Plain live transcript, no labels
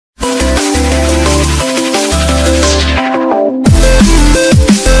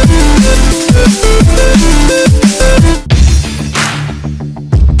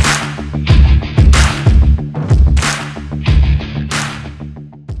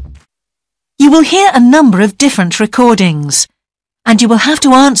You will hear a number of different recordings, and you will have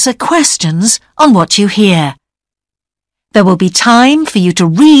to answer questions on what you hear. There will be time for you to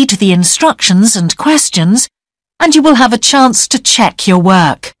read the instructions and questions, and you will have a chance to check your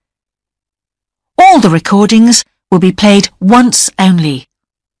work. All the recordings will be played once only.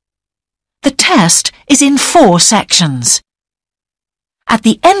 The test is in 4 sections. At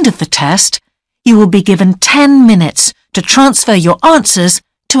the end of the test, you will be given 10 minutes to transfer your answers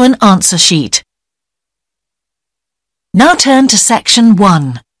to an answer sheet. Now turn to Section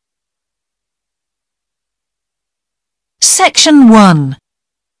 1. Section 1.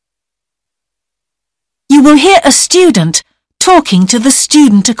 You will hear a student talking to the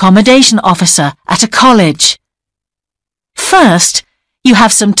student accommodation officer at a college. First, you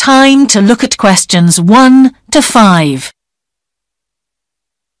have some time to look at questions 1 to 5.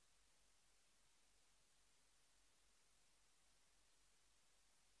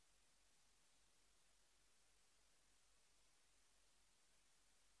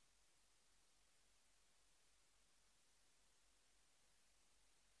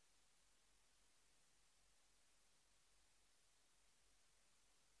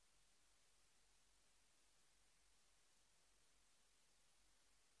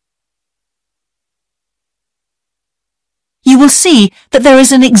 You will see that there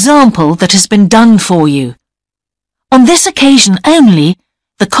is an example that has been done for you. On this occasion only,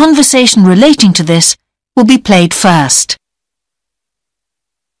 the conversation relating to this will be played first.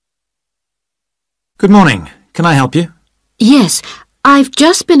 Good morning. Can I help you? Yes, I've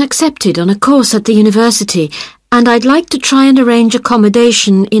just been accepted on a course at the university and I'd like to try and arrange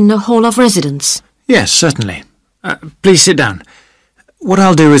accommodation in the hall of residence. Yes, certainly. Please sit down. What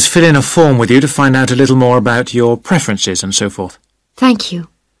I'll do is fill in a form with you to find out a little more about your preferences and so forth. Thank you.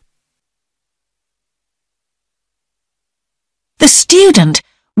 The student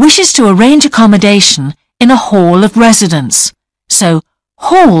wishes to arrange accommodation in a hall of residence, so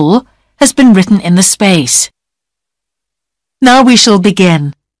hall has been written in the space. Now we shall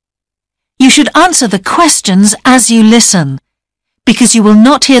begin. You should answer the questions as you listen, because you will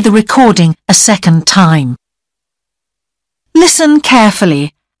not hear the recording a second time. Listen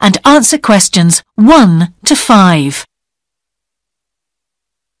carefully and answer questions 1 to 5.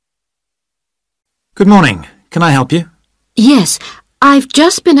 Good morning. Can I help you? Yes, I've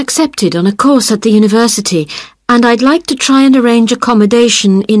just been accepted on a course at the university and I'd like to try and arrange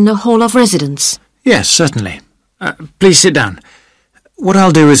accommodation in the hall of residence. Yes, certainly. Please sit down. What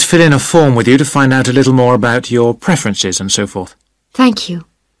I'll do is fill in a form with you to find out a little more about your preferences and so forth. Thank you.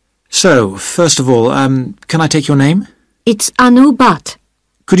 So, first of all, can I take your name? It's Anu Bhatt.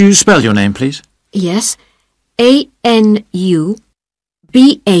 Could you spell your name, please? Yes, ANUBHATT.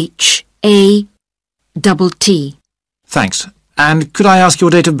 Thanks. And could I ask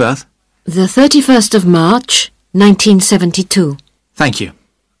your date of birth? The 31st of March, 1972. Thank you.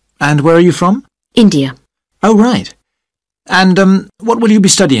 And where are you from? India. Oh, right. And what will you be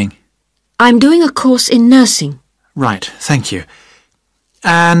studying? I'm doing a course in nursing. Right, thank you.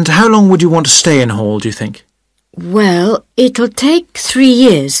 And how long would you want to stay in hall, do you think? Well, it'll take 3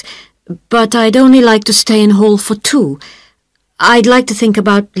 years, but I'd only like to stay in hall for 2. I'd like to think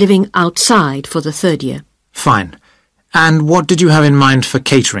about living outside for the 3rd year. Fine. And what did you have in mind for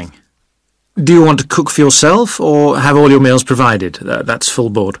catering? Do you want to cook for yourself or have all your meals provided? That's full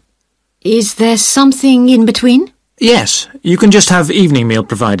board. Is there something in between? Yes, you can just have evening meal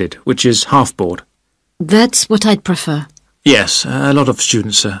provided, which is half board. That's what I'd prefer. Yes, a lot of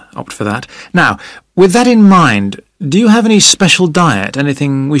students opt for that. Now, with that in mind, do you have any special diet,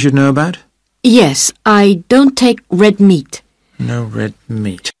 anything we should know about? Yes, I don't take red meat. No red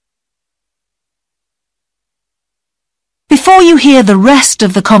meat. Before you hear the rest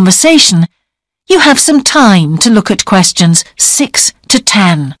of the conversation, you have some time to look at questions 6 to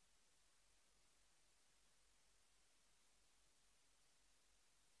 10.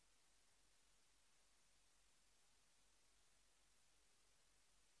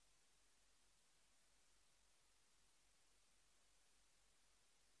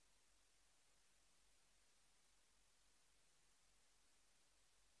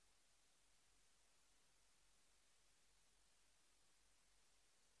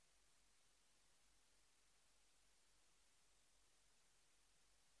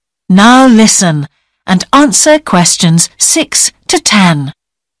 Now listen and answer questions 6 to 10.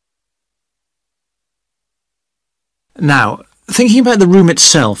 Now, thinking about the room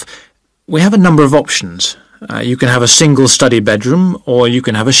itself, we have a number of options. You can have a single study bedroom or you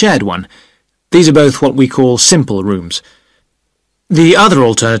can have a shared one. These are both what we call simple rooms. The other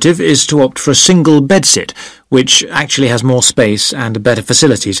alternative is to opt for a single bedsit, which actually has more space and better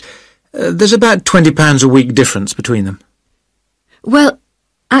facilities. There's about £20 a week difference between them. Well,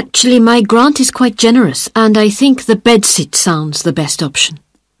 actually my grant is quite generous and I think the bedsit sounds the best option.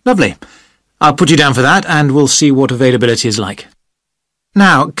 Lovely. I'll put you down for that and we'll see what availability is like.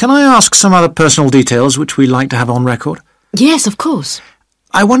 Now, can I ask some other personal details which we like to have on record? Yes, of course.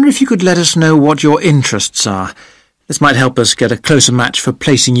 I wonder if you could let us know what your interests are. This might help us get a closer match for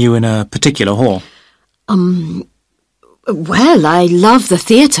placing you in a particular hall. Well, I love the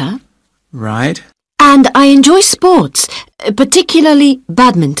theatre. Right. And I enjoy sports, particularly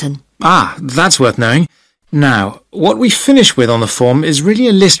badminton. Ah, that's worth knowing. Now, what we finish with on the form is really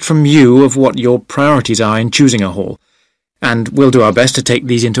a list from you of what your priorities are in choosing a hall, and we'll do our best to take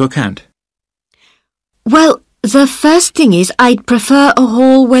these into account. Well, the first thing is I'd prefer a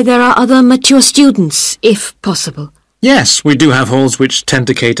hall where there are other mature students, if possible. Yes, we do have halls which tend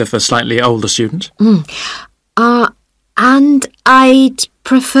to cater for slightly older students. And I'd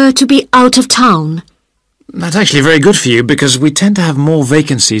prefer to be out of town. That's actually very good for you because we tend to have more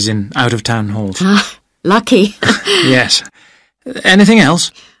vacancies in out-of-town halls. Lucky. Yes. Anything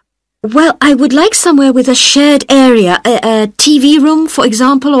else? Well, I would like somewhere with a shared area, a TV room, for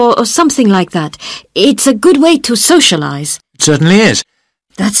example, or something like that. It's a good way to socialise. It certainly is.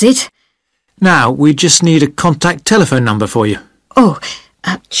 That's it. Now, we just need a contact telephone number for you. Oh,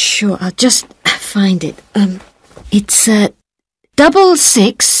 sure, I'll just find it. It's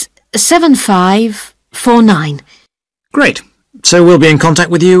 667549. Great. So we'll be in contact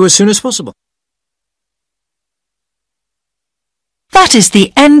with you as soon as possible. That is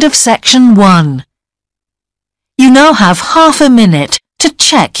the end of section 1. You now have half a minute to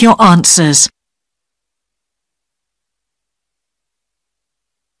check your answers.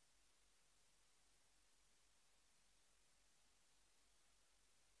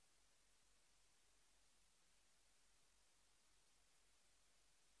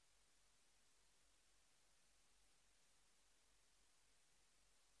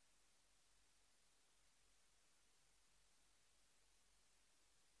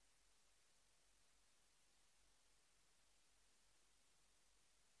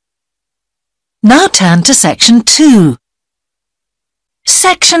 Now turn to section 2.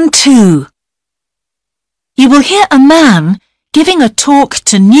 Section 2. You will hear a man giving a talk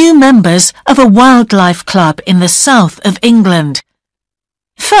to new members of a wildlife club in the south of England.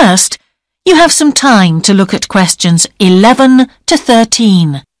 First, you have some time to look at questions 11 to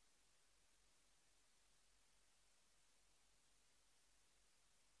 13.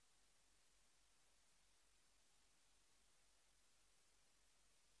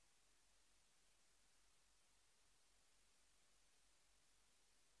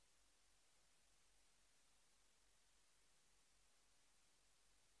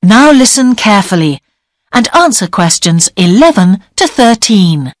 Now listen carefully and answer questions 11 to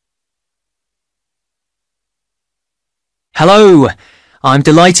 13. Hello, I'm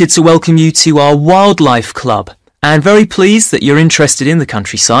delighted to welcome you to our wildlife club and very pleased that you're interested in the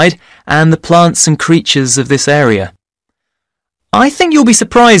countryside and the plants and creatures of this area. I think you'll be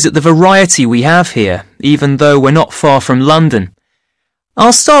surprised at the variety we have here, even though we're not far from London.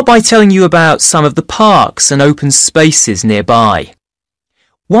 I'll start by telling you about some of the parks and open spaces nearby.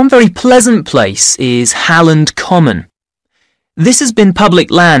 One very pleasant place is Halland Common. This has been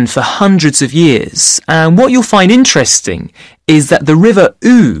public land for hundreds of years, and what you'll find interesting is that the River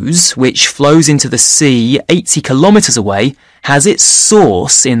Ouse, which flows into the sea 80 kilometres away, has its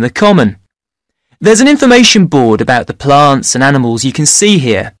source in the common. There's an information board about the plants and animals you can see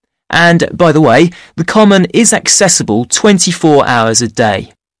here, and, by the way, the common is accessible 24 hours a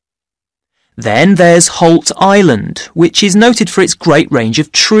day. Then there's Holt Island, which is noted for its great range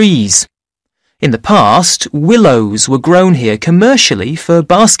of trees. In the past, willows were grown here commercially for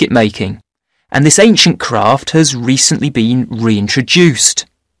basket making, and this ancient craft has recently been reintroduced.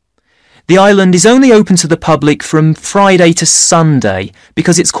 The island is only open to the public from Friday to Sunday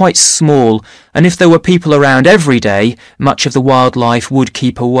because it's quite small, and if there were people around every day, much of the wildlife would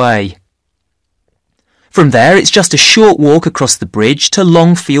keep away. From there, it's just a short walk across the bridge to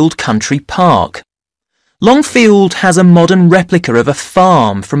Longfield Country Park. Longfield has a modern replica of a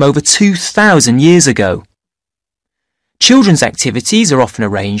farm from over 2,000 years ago. Children's activities are often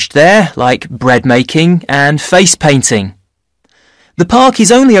arranged there, like bread making and face painting. The park is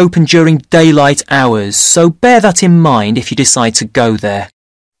only open during daylight hours, so bear that in mind if you decide to go there.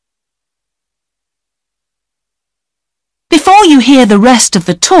 Before you hear the rest of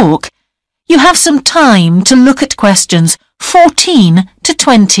the talk, you have some time to look at questions 14 to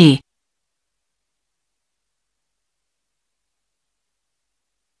 20.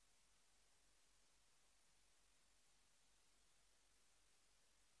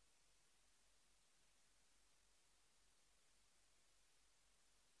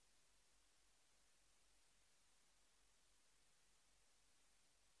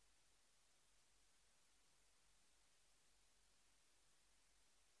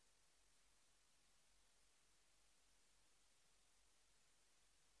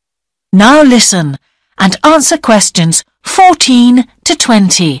 Now listen and answer questions 14 to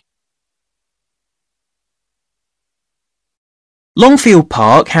 20. Longfield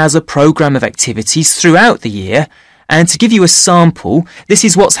Park has a programme of activities throughout the year, and to give you a sample, this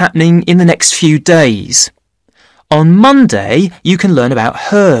is what's happening in the next few days. On Monday, you can learn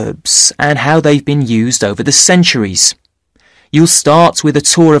about herbs and how they've been used over the centuries. You'll start with a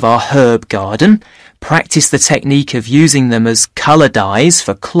tour of our herb garden, practice the technique of using them as colour dyes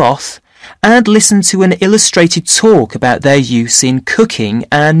for cloth, and listen to an illustrated talk about their use in cooking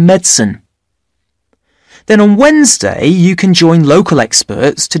and medicine. Then on Wednesday, you can join local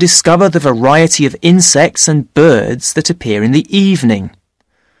experts to discover the variety of insects and birds that appear in the evening.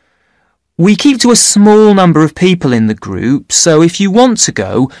 We keep to a small number of people in the group, so if you want to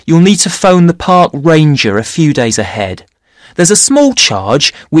go, you'll need to phone the park ranger a few days ahead. There's a small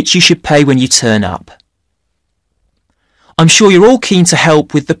charge which you should pay when you turn up. I'm sure you're all keen to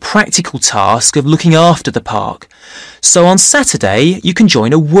help with the practical task of looking after the park, so on Saturday you can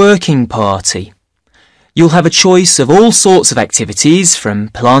join a working party. You'll have a choice of all sorts of activities, from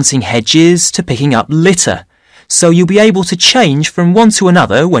planting hedges to picking up litter, so you'll be able to change from one to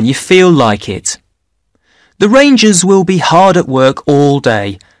another when you feel like it. The rangers will be hard at work all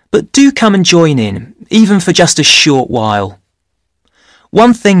day, but do come and join in, even for just a short while.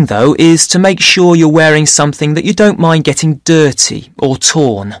 One thing, though, is to make sure you're wearing something that you don't mind getting dirty or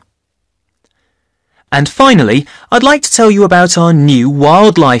torn. And finally, I'd like to tell you about our new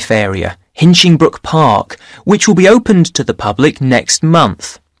wildlife area, Hinchingbrook Park, which will be opened to the public next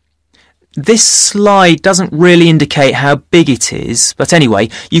month. This slide doesn't really indicate how big it is, but anyway,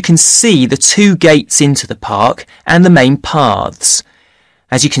 you can see the 2 gates into the park and the main paths.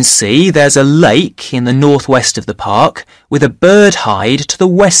 As you can see, there's a lake in the northwest of the park with a bird hide to the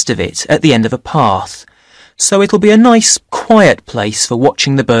west of it at the end of a path, so it'll be a nice, quiet place for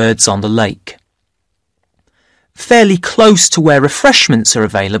watching the birds on the lake. Fairly close to where refreshments are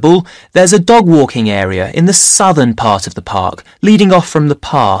available, there's a dog walking area in the southern part of the park, leading off from the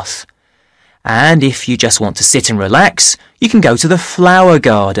path. And if you just want to sit and relax, you can go to the flower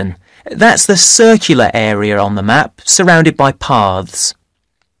garden. That's the circular area on the map, surrounded by paths.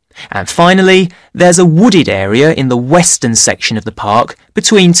 And finally, there's a wooded area in the western section of the park,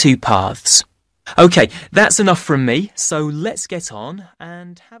 between 2 paths. OK, that's enough from me, so let's get on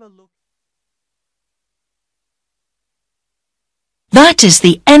and have a look. That is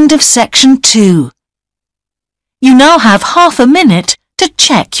the end of section 2. You now have half a minute to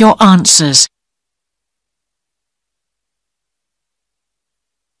check your answers.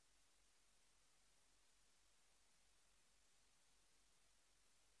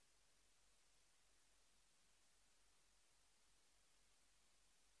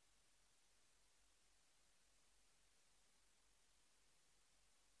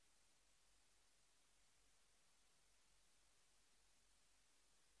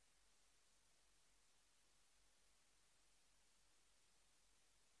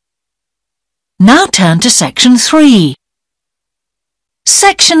 Now turn to section 3.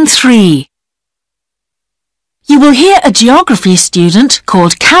 Section 3. You will hear a geography student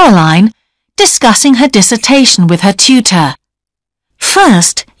called Caroline discussing her dissertation with her tutor.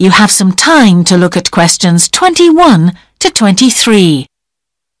 First, you have some time to look at questions 21 to 23.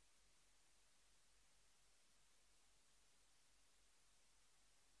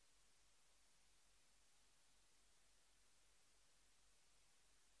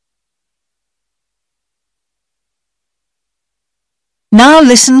 Now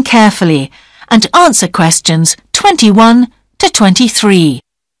listen carefully and answer questions 21 to 23.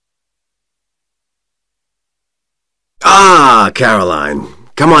 Ah, Caroline.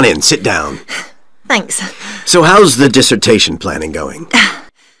 Come on in, sit down. Thanks. So how's the dissertation planning going?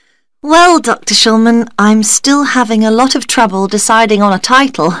 Well, Dr. Shulman, I'm still having a lot of trouble deciding on a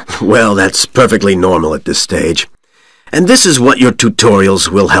title. Well, that's perfectly normal at this stage. And this is what your tutorials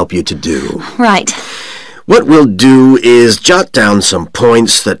will help you to do. Right. What we'll do is jot down some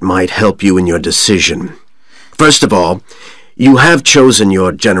points that might help you in your decision. First of all, you have chosen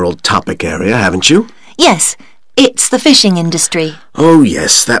your general topic area, haven't you? Yes, it's the fishing industry. Oh,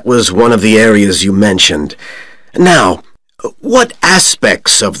 yes, that was one of the areas you mentioned. Now, what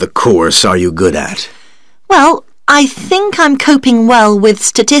aspects of the course are you good at? Well, I think I'm coping well with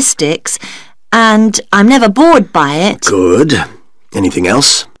statistics, and I'm never bored by it. Good. Anything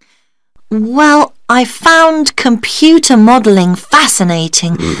else? Well, I found computer modelling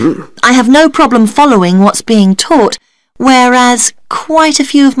fascinating. I have no problem following what's being taught, whereas quite a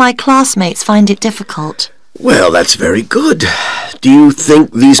few of my classmates find it difficult. Well, that's very good. Do you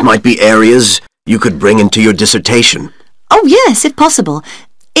think these might be areas you could bring into your dissertation? Oh, yes, if possible.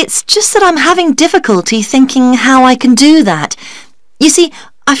 It's just that I'm having difficulty thinking how I can do that. You see,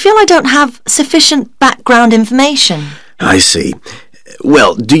 I feel I don't have sufficient background information. I see.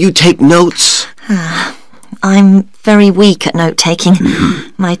 Well, do you take notes? I'm very weak at note-taking.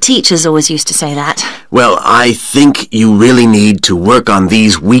 My teachers always used to say that. Well, I think you really need to work on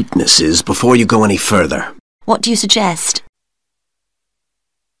these weaknesses before you go any further. What do you suggest?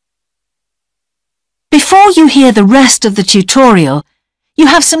 Before you hear the rest of the tutorial, you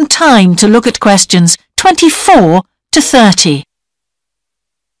have some time to look at questions 24 to 30.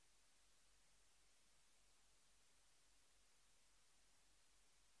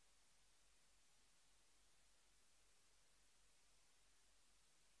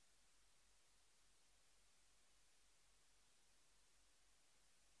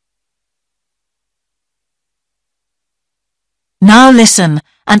 Now listen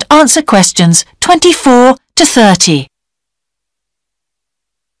and answer questions 24 to 30.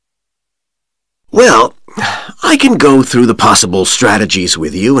 Well, I can go through the possible strategies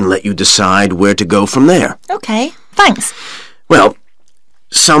with you and let you decide where to go from there. Okay, thanks. Well,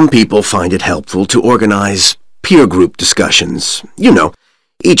 some people find it helpful to organize peer group discussions. You know,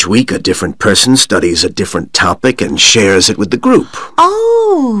 each week a different person studies a different topic and shares it with the group.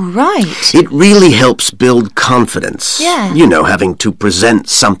 Oh, right. It really helps build confidence. Yeah. You know, having to present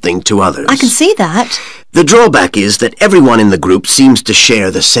something to others. I can see that. The drawback is that everyone in the group seems to share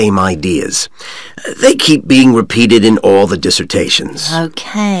the same ideas. They keep being repeated in all the dissertations.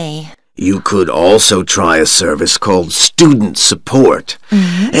 Okay. You could also try a service called Student Support.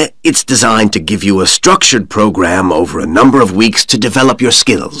 It's designed to give you a structured program over a number of weeks to develop your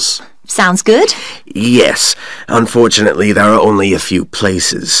skills. Sounds good. Yes. Unfortunately, there are only a few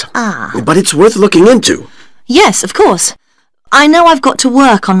places. Ah. But it's worth looking into. Yes, of course. I know I've got to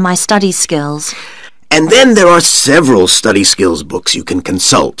work on my study skills. And then there are several study skills books you can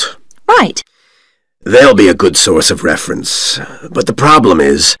consult. Right. They'll be a good source of reference. But the problem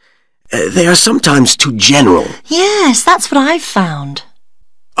is, they are sometimes too general. Yes, that's what I've found.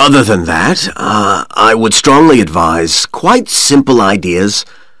 Other than that, I would strongly advise quite simple ideas,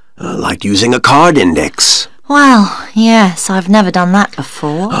 like using a card index. Well, yes, I've never done that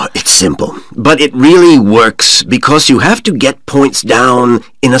before. It's simple, but it really works because you have to get points down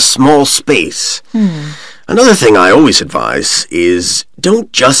in a small space. Another thing I always advise is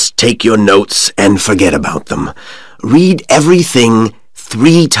don't just take your notes and forget about them. Read everything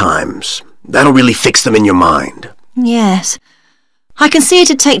 3 times. That'll really fix them in your mind. Yes. I can see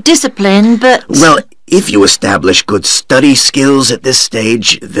it'd take discipline, but... Well, if you establish good study skills at this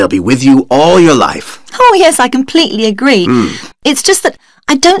stage, they'll be with you all your life. Oh, yes, I completely agree. It's just that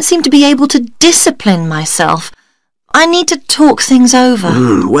I don't seem to be able to discipline myself. I need to talk things over.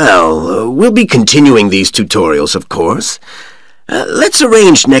 Well, we'll be continuing these tutorials, of course. Let's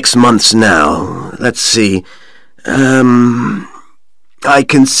arrange next month's now. Let's see. I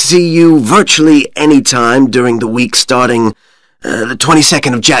can see you virtually any time during the week starting the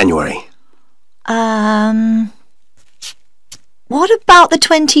 22nd of January. What about the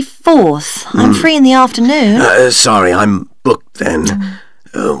 24th? I'm free in the afternoon. Sorry, I'm booked then.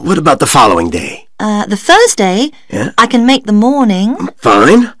 What about the following day? The Thursday? Yeah? I can make the morning.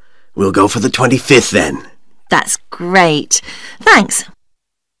 Fine. We'll go for the 25th then. That's great. Thanks.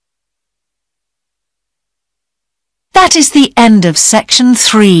 That is the end of section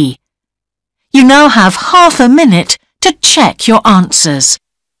 3. You now have half a minute to check your answers.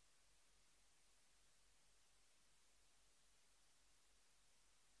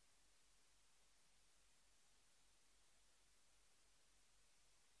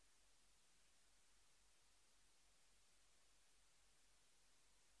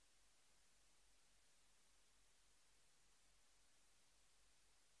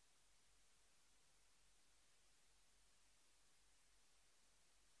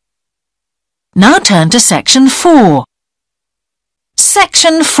 Now turn to section 4.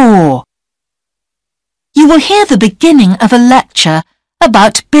 Section 4. You will hear the beginning of a lecture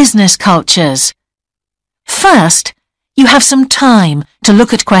about business cultures. First, you have some time to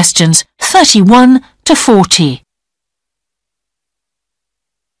look at questions 31 to 40.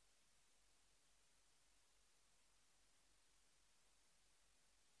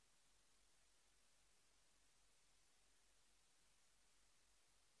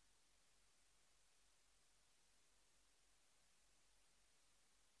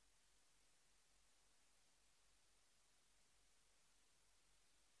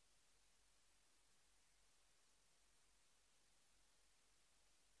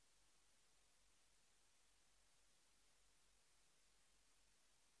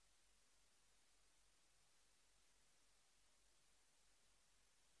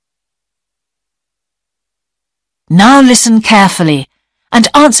 Now listen carefully and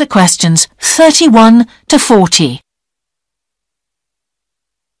answer questions 31 to 40.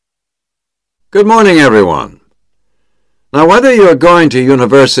 Good morning, everyone. Now, whether you're going to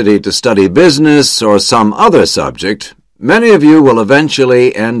university to study business or some other subject, many of you will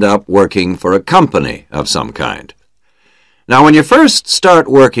eventually end up working for a company of some kind. Now, when you first start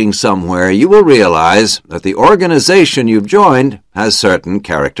working somewhere, you will realize that the organization you've joined has certain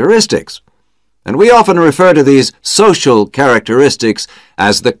characteristics. And we often refer to these social characteristics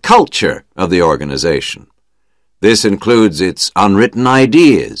as the culture of the organization. This includes its unwritten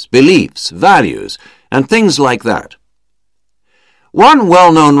ideas, beliefs, values, and things like that. One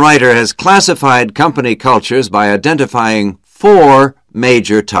well-known writer has classified company cultures by identifying 4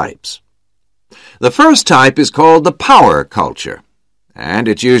 major types. The first type is called the power culture, and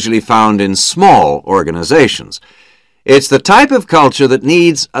it's usually found in small organizations. It's the type of culture that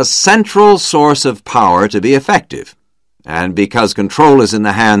needs a central source of power to be effective. And because control is in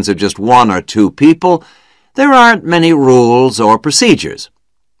the hands of just 1 or 2 people, there aren't many rules or procedures.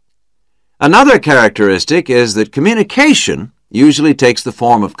 Another characteristic is that communication usually takes the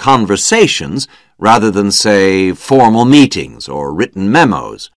form of conversations rather than, say, formal meetings or written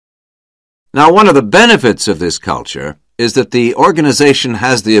memos. Now, one of the benefits of this culture is that the organization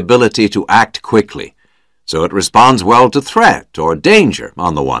has the ability to act quickly, so it responds well to threat or danger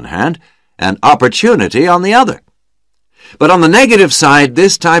on the one hand, and opportunity on the other. But on the negative side,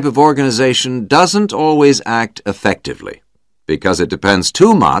 this type of organization doesn't always act effectively, because it depends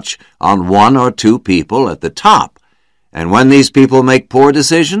too much on 1 or 2 people at the top, and when these people make poor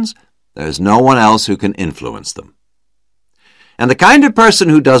decisions, there's no one else who can influence them. And the kind of person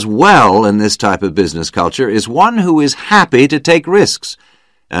who does well in this type of business culture is one who is happy to take risks,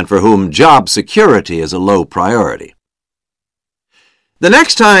 and for whom job security is a low priority. The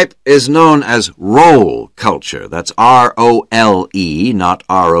next type is known as role culture. That's R-O-L-E, not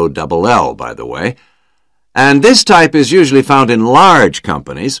R-O-L-L, by the way. And this type is usually found in large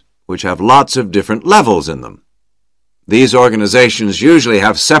companies, which have lots of different levels in them. These organizations usually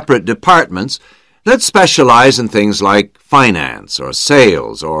have separate departments that specialize in things like finance or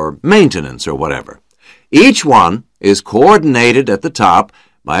sales or maintenance or whatever. Each one is coordinated at the top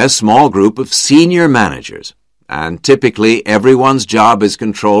by a small group of senior managers, and typically everyone's job is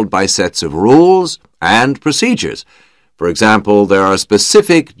controlled by sets of rules and procedures. For example, there are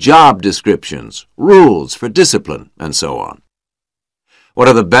specific job descriptions, rules for discipline, and so on. What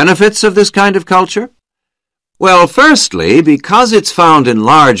are the benefits of this kind of culture? Well, firstly, because it's found in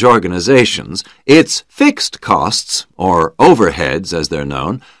large organizations, its fixed costs, or overheads as they're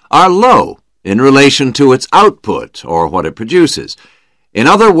known, are low in relation to its output or what it produces. In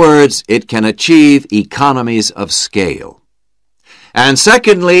other words, it can achieve economies of scale. And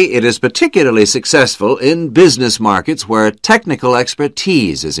secondly, it is particularly successful in business markets where technical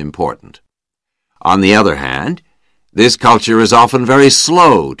expertise is important. On the other hand, this culture is often very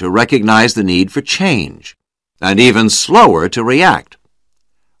slow to recognize the need for change, and even slower to react.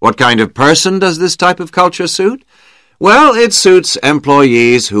 What kind of person does this type of culture suit? Well, it suits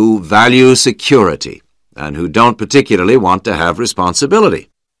employees who value security and who don't particularly want to have responsibility.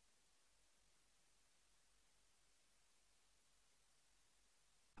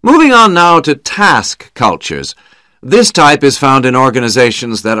 Moving on now to task cultures. This type is found in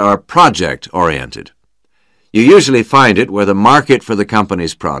organizations that are project-oriented. You usually find it where the market for the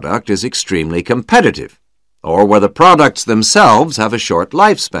company's product is extremely competitive, or where the products themselves have a short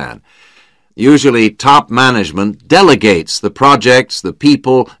lifespan. Usually, top management delegates the projects, the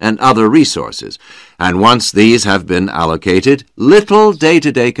people, and other resources, and once these have been allocated, little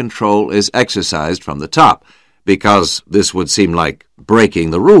day-to-day control is exercised from the top, because this would seem like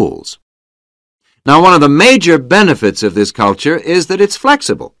breaking the rules. Now, one of the major benefits of this culture is that it's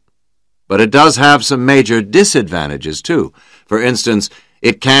flexible, but it does have some major disadvantages too. For instance,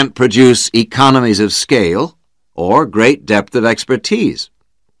 it can't produce economies of scale or great depth of expertise.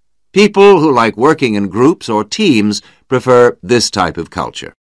 People who like working in groups or teams prefer this type of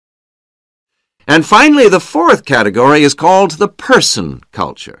culture. And finally, the fourth category is called the person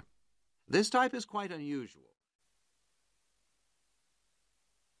culture. This type is quite unusual.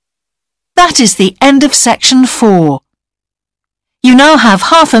 That is the end of section 4. You now have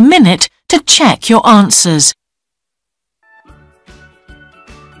half a minute to check your answers.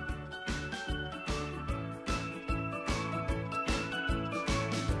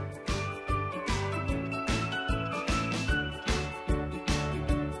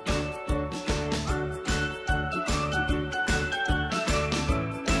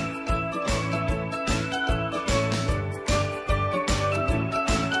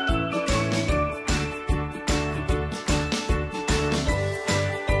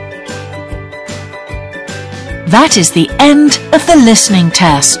 That is the end of the listening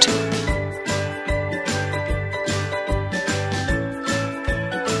test.